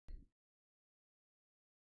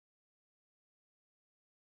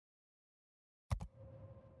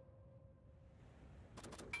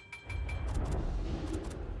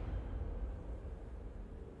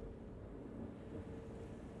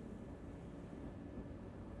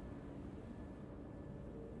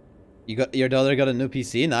Your daughter got a new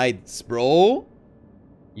PC? Nice, bro.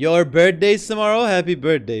 Your birthday's tomorrow? Happy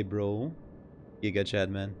birthday, bro. Giga Chad,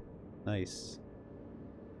 man. Nice.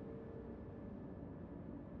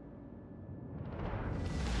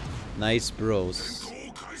 Nice, bros.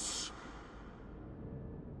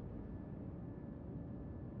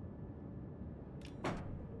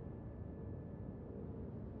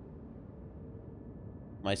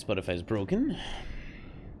 My Spotify is broken.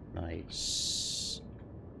 Nice.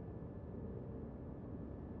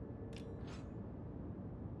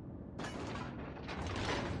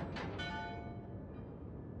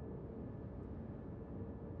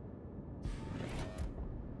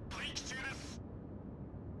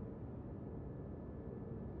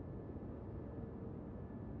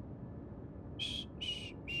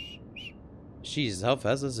 Jeez, how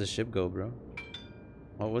fast does the ship go, bro?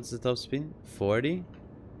 Oh, what's the top speed? 40?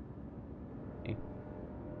 Okay.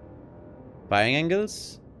 Firing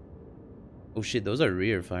angles? Oh shit, those are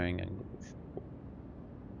rear firing angles.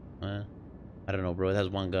 I don't know, bro. It has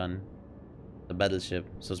one gun. The battleship,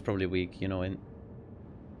 so it's probably weak, you know.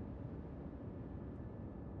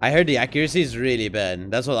 I heard the accuracy is really bad.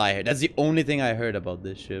 That's what I heard. That's the only thing I heard about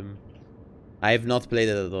this ship. I have not played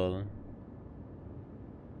it at all.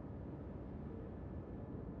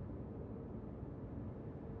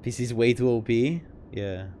 PC's way too OP.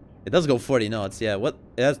 Yeah. It does go 40 knots. Yeah. What?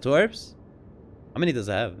 It has torps? How many does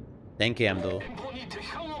it have? 10 km though.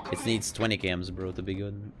 It needs 20 kms, bro, to be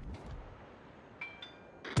good.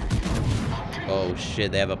 Oh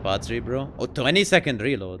shit, they have a Patsri, bro. Oh, 20-second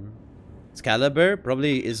reload. Excalibur?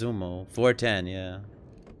 Probably Izumo. 410, yeah.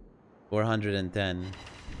 410.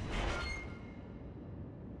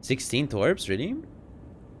 16 torps, really?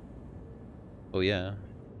 Oh yeah.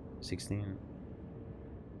 16.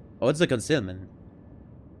 Oh, what's the concealment?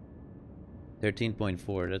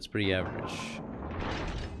 13.4. That's pretty average.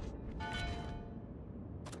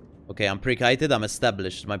 Okay, I'm pre-kited. I'm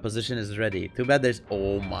established. My position is ready. Too bad there's...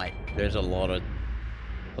 Oh my... There's a lot of...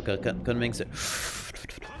 Okay, Kunming's...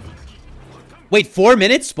 Wait, 4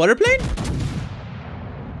 minutes? Spotter plane?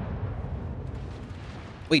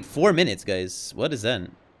 Wait, 4 minutes, guys. What is that?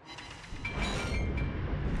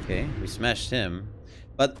 Okay, we smashed him.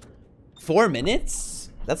 But... 4 minutes?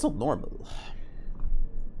 That's not normal.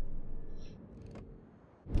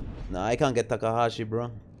 Nah, I can't get Takahashi,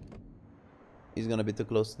 bro. He's gonna be too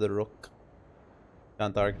close to the rook.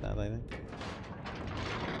 Can't target that, I think.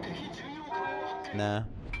 Nah.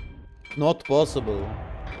 Not possible.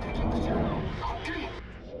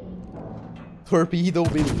 Torpedo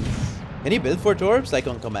builds. Can you build 4 torps like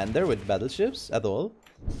on Commander with battleships at all?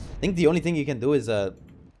 I think the only thing you can do is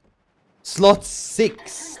slot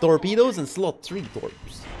 6 torpedoes and slot 3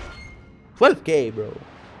 torps. 12k, bro.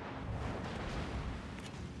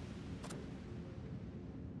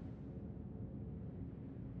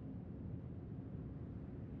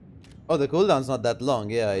 Oh, the cooldown's not that long.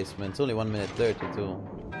 Yeah, it's only 1 minute 32.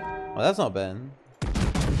 Oh, that's not bad.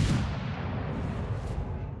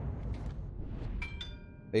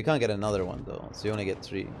 But you can't get another one though, so you only get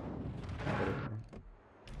 3.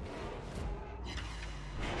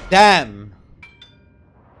 Damn!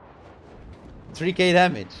 3k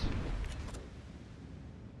damage.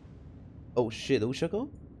 Oh shit, Ushako?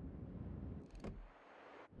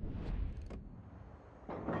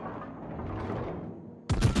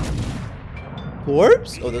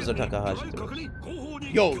 Corpse? Oh, those are Takahashi torps.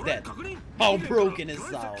 Yo, that. How broken is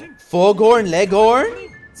that? Foghorn, Leghorn?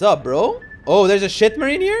 What's up, bro? Oh, there's a shit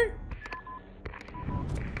marine here?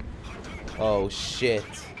 Oh shit.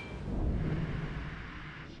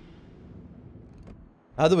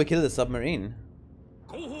 How do we kill the submarine?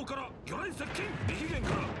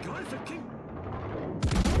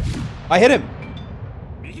 I hit him!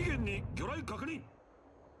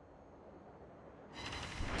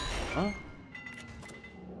 Huh?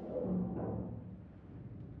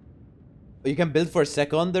 You can build for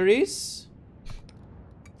secondaries?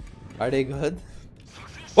 Are they good?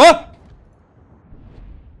 What?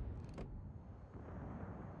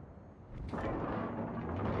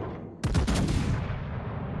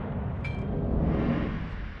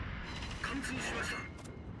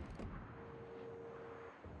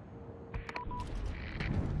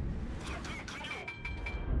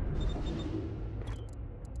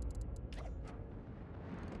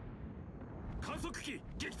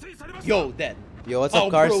 Yo, dead. Yo, what's up,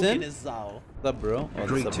 Carson? What's up, bro? Oh,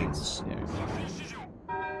 greetings.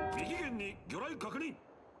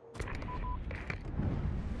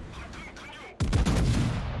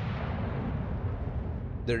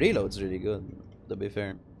 The reload's really good, to be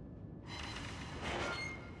fair.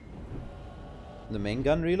 The main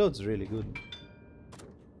gun reload's really good.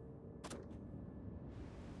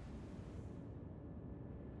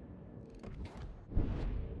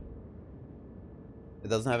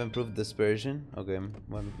 doesn't have improved dispersion. Okay,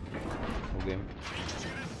 well, okay.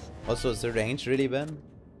 Also, is the range really bad?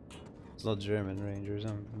 It's not German range or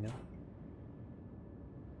something, yeah?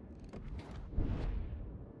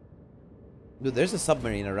 Dude, there's a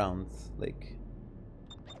submarine around, like...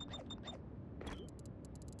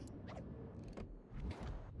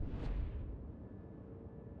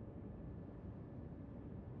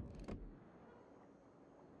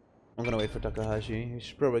 I'm gonna wait for Takahashi.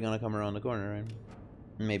 He's probably gonna come around the corner, right?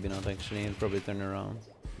 Maybe not, actually. He'll probably turn around.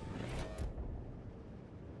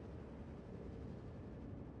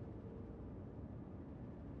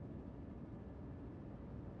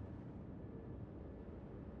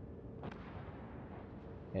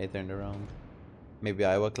 Yeah, he turned around. Maybe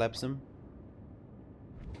Iowa claps him.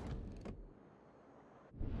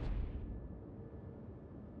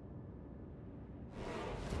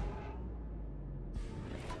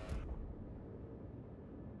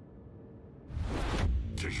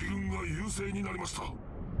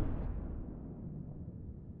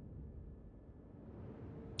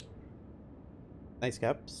 Nice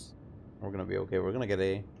caps. We're gonna be okay. We're gonna get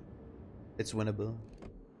A. It's winnable.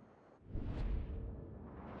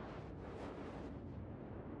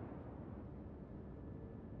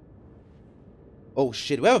 Oh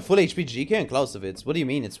shit, we have a full HP GK and Clausewitz. What do you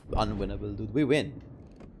mean it's unwinnable, dude? We win.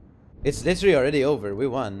 It's literally already over. We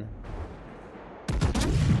won.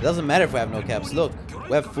 It doesn't matter if we have no caps. Look,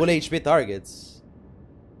 we have full HP targets.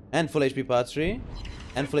 And full HP Patri.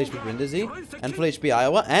 And full HP Brindisi. And full HP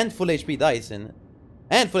Iowa. And full HP Daisen.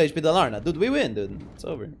 And full HP Dalarna. Dude, we win, dude. It's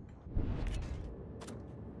over. It's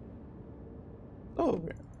over.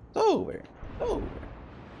 It's over. It's over.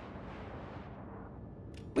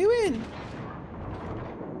 We win.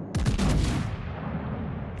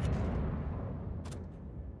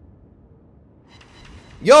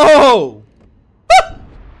 Yo!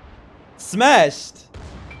 Smashed!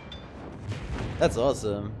 That's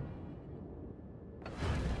awesome.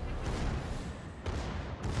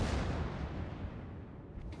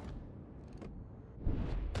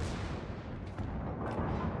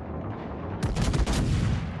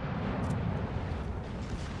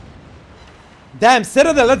 Damn,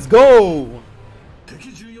 Citadel, let's go!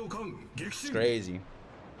 It's crazy.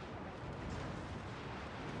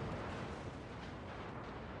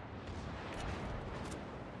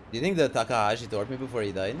 Do you think that Takahashi torped me before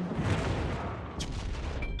he died?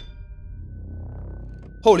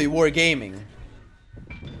 Holy War Gaming.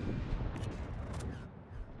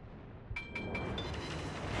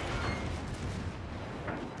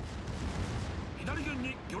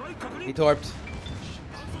 He torped.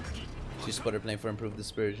 She's sputter playing for improved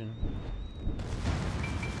dispersion.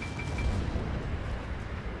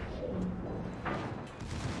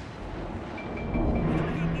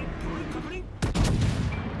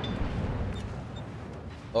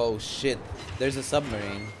 Oh shit, there's a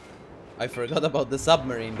submarine. I forgot about the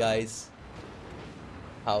submarine, guys.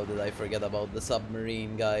 How did I forget about the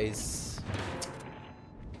submarine, guys?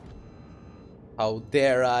 How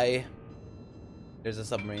dare I? There's a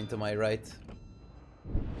submarine to my right.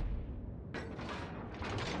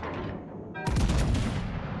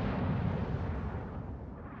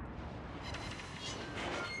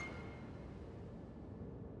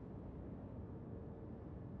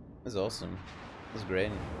 This is awesome. This is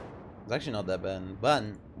great. It's actually not that bad, but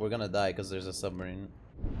we're gonna die because there's a submarine.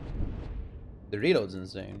 The reload's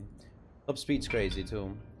insane. Top speed's crazy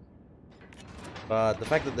too. But the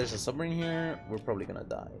fact that there's a submarine here, we're probably gonna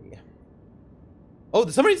die. Oh,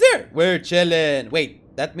 the submarine's there! We're chilling!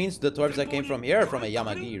 Wait, that means the torps that came from here are from a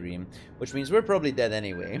Yamagiri. Which means we're probably dead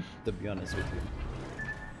anyway, to be honest with you.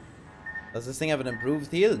 Does this thing have an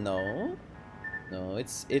improved heal? No. No,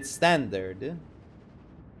 it's standard.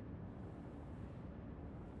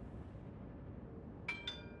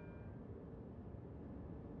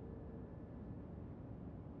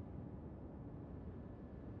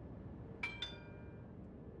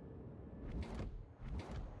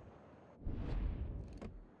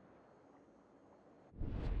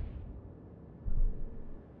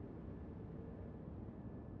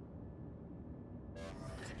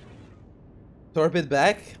 Torpid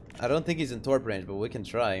back? I don't think he's in torp range, but we can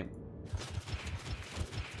try.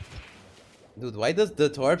 Dude, why does the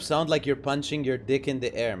torp sound like you're punching your dick in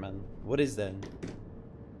the air, man? What is that?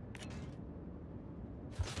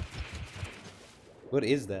 What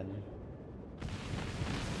is that?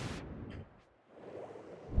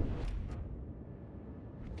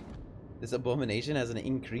 This abomination has an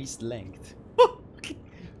increased length.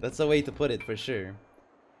 That's a way to put it for sure.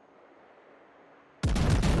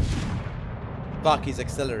 Fuck, he's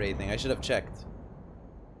accelerating. I should have checked.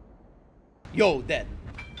 Yo, dead.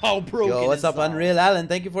 How broken? Yo, what's up, Unreal Allen?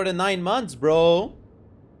 Thank you for the 9 months, bro.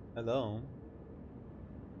 Hello.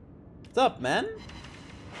 What's up, man?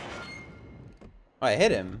 Oh, I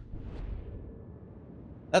hit him.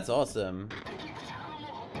 That's awesome.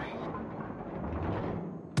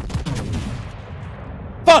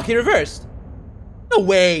 Fuck, he reversed. No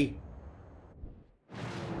way.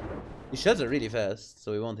 These shells are really fast,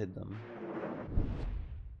 so we won't hit them.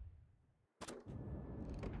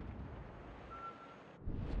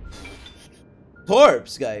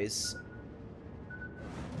 Torps, guys.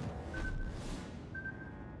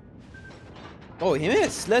 Oh, he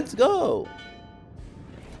missed. Let's go.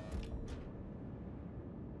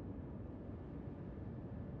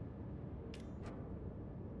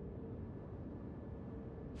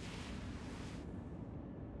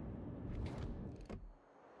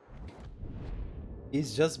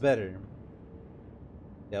 He's just better.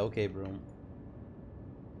 Yeah, okay, bro.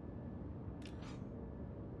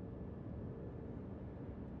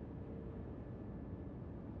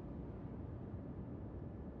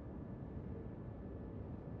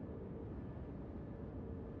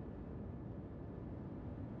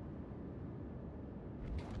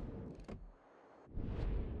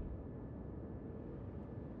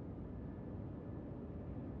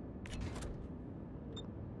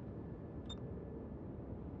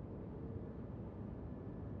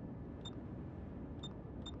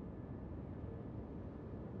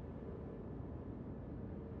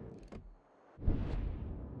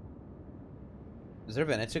 Is there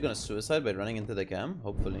Venetia gonna suicide by running into the cam?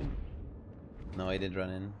 Hopefully. No, I did run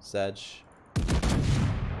in. Sag.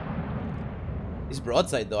 He's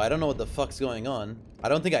broadside though. I don't know what the fuck's going on. I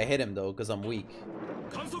don't think I hit him though, because I'm weak.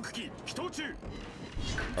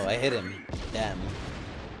 Oh, I hit him. Damn.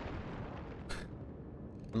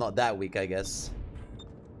 I'm not that weak, I guess.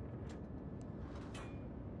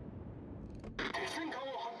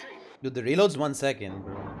 Dude, the reload's 1 second,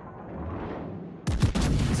 bro.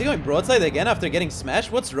 Is he going broadside again after getting smashed?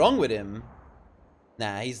 What's wrong with him?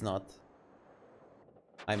 Nah, he's not.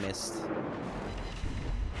 I missed.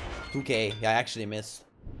 2k. Yeah, I actually missed.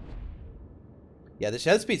 Yeah, the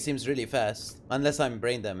shell speed seems really fast. Unless I'm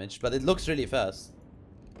brain damaged. But it looks really fast.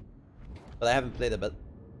 But I haven't played it. But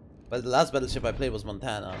the last battleship I played was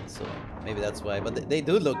Montana. So maybe that's why. But they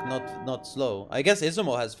do look not slow. I guess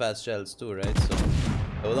Izumo has fast shells too, right? So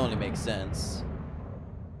it would only make sense.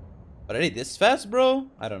 But are they this fast, bro?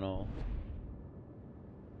 I don't know.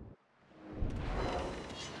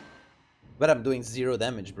 But I'm doing 0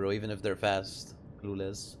 damage, bro, even if they're fast.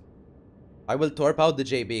 Clueless. I will torp out the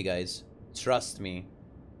JB, guys. Trust me.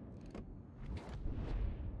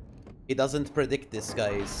 He doesn't predict this,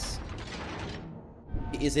 guys.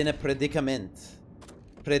 He is in a predicament.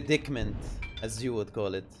 Predicament, as you would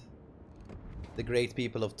call it. The great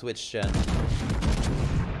people of Twitch chat.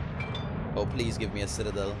 Oh, please give me a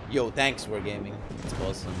Citadel. Yo, thanks, Wargaming. It's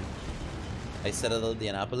awesome. I Citadel the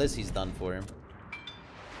Annapolis, he's done for him.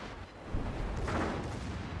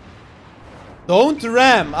 Don't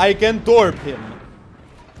ram! I can torp him!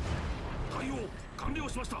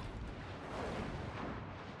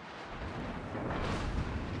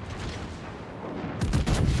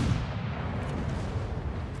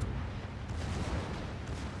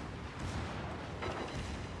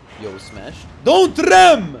 Yo, smashed. Don't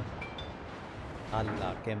ram!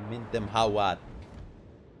 Allah, kemintim hawat.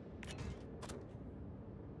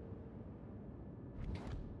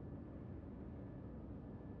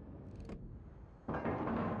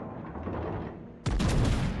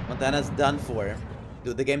 Montana's done for.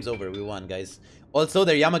 Dude, the game's over. We won, guys. Also,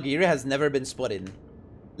 their Yamagiri has never been spotted.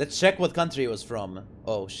 Let's check what country it was from.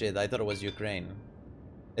 Oh, shit. I thought it was Ukraine.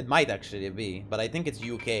 It might actually be, but I think it's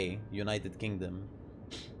UK. United Kingdom.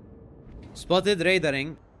 Spotted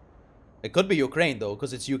radaring. It could be Ukraine, though,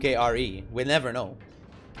 because it's UKRE. We'll never know.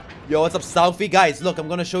 Yo, what's up, Southie? Guys, look, I'm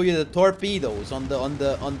gonna show you the torpedoes on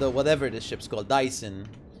the whatever this ship's called. Daisen.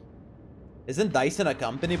 Isn't Daisen a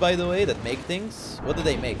company, by the way, that make things? What do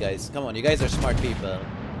they make, guys? Come on, you guys are smart people.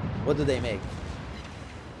 What do they make?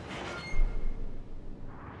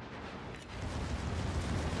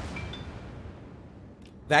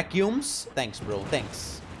 Vacuums? Thanks, bro.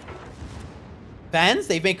 Thanks. Fans?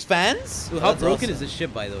 They make fans? Dude, how broken is this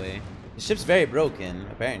ship, by the way? The ship's very broken,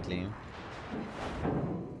 apparently.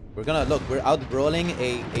 We're gonna look. We're out brawling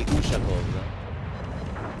a Ushakov.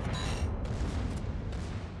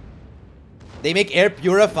 They make air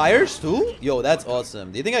purifiers too? Yo, that's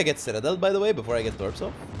awesome. Do you think I get Citadel, by the way, before I get Torps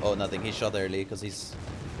off? Oh, nothing. He shot early because he's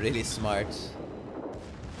really smart.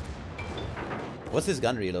 What's his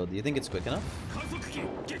gun reload? Do you think it's quick enough?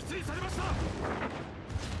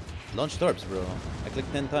 Launch Torps, bro. I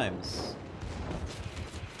clicked 10 times.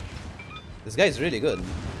 This guy's really good.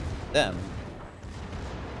 Damn.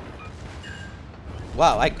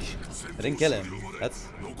 Wow, I didn't kill him.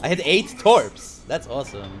 I hit 8 torps. That's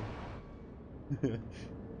awesome.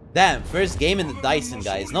 Damn, first game in the Daisen,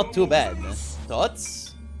 guys. Not too bad.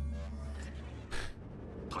 Thoughts?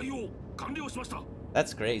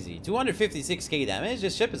 That's crazy. 256k damage?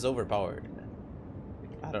 This ship is overpowered.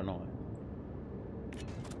 I don't know.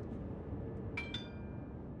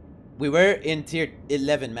 We were in tier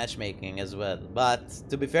 11 matchmaking as well. But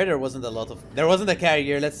to be fair, there wasn't a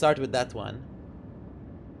carrier. Let's start with that one.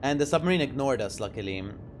 And the submarine ignored us, luckily.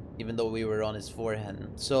 Even though we were on his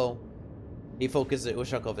forehand. So, he focused the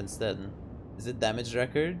Ushakov instead. Is it damage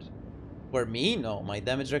record? For me? No. My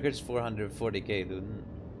damage record is 440k, dude.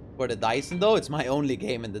 For the Daisen, though, it's my only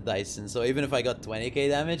game in the Daisen. So, even if I got 20k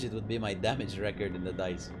damage, it would be my damage record in the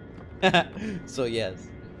Daisen. So, yes.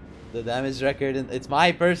 The damage record, it's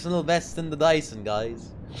my personal best in the Daisen, guys.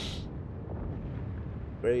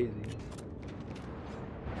 Crazy.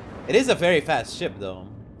 It is a very fast ship, though,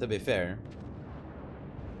 to be fair.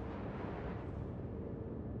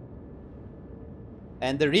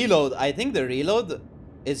 And the reload, I think the reload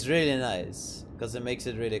is really nice. Because it makes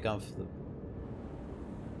it really comfortable.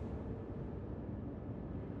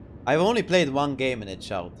 I've only played one game in it,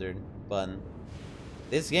 Sheltered. But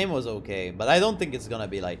this game was okay. But I don't think it's gonna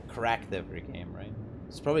be like cracked every game, right?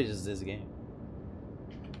 It's probably just this game.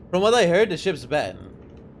 From what I heard, the ship's bad.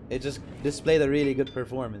 It just displayed a really good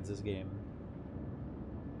performance this game.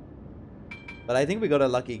 But I think we got a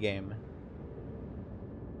lucky game.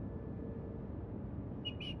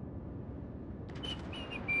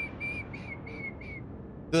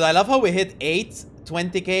 Dude, I love how we hit 8,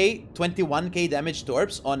 20k, 21k damage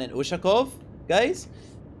torps on an Ushakov, guys.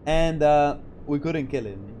 And we couldn't kill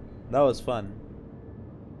him. That was fun.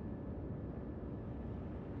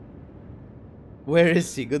 Where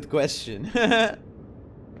is he? Good question.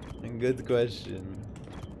 Good question.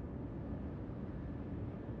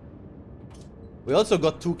 We also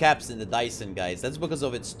got 2 caps in the Daisen, guys. That's because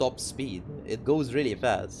of its top speed. It goes really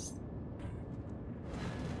fast.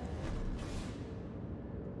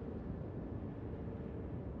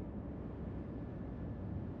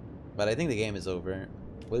 But I think the game is over.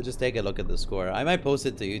 We'll just take a look at the score. I might post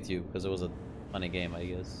it to YouTube because it was a funny game, I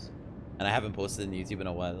guess. And I haven't posted on YouTube in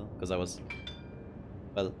a while because I was,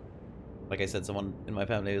 well, like I said, someone in my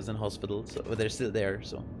family was in hospital, so they're still there,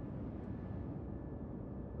 so I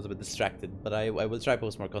was a bit distracted. But I will try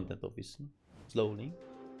post more content, obviously, slowly.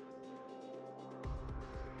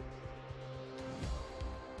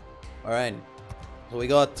 All right, so we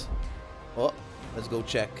got. Oh, let's go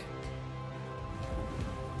check.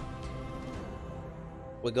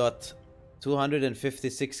 We got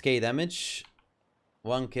 256k damage,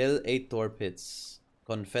 1 kill, 8 torp hits,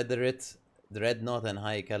 Confederate, Dreadnought, and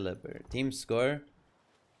High Caliber. Team score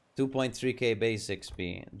 2.3k base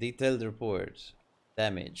XP. Detailed report.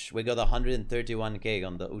 Damage. We got 131k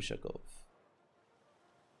on the Ushakov.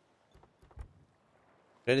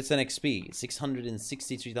 Credits and XP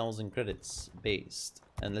 663,000 credits based.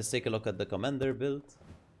 And let's take a look at the commander build.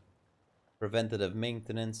 Preventative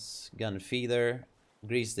maintenance, gun feeder.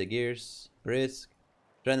 Grease the gears, brisk,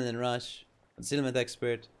 adrenaline rush, concealment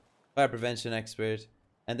expert, fire prevention expert,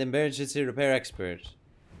 and emergency repair expert.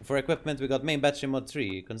 For equipment, we got main battery mod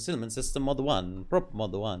 3, concealment system mod 1, prop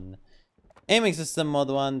mod 1, aiming system mod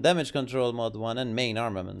 1, damage control mod 1, and main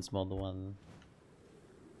armaments mod 1.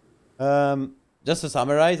 Just to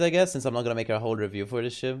summarize, I guess, since I'm not gonna make a whole review for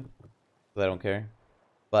this ship, because I don't care.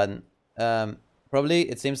 But probably,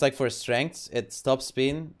 it seems like for strengths, its top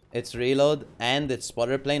speed, its reload, and its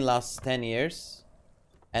spotter plane lasts 10 years.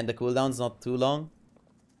 And the cooldown's not too long.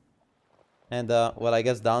 And, well, I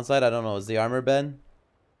guess downside, I don't know, is the armor bed?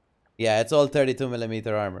 Yeah, it's all 32mm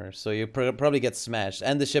armor, so you probably get smashed.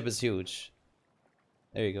 And the ship is huge.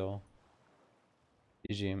 There you go.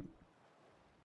 GG.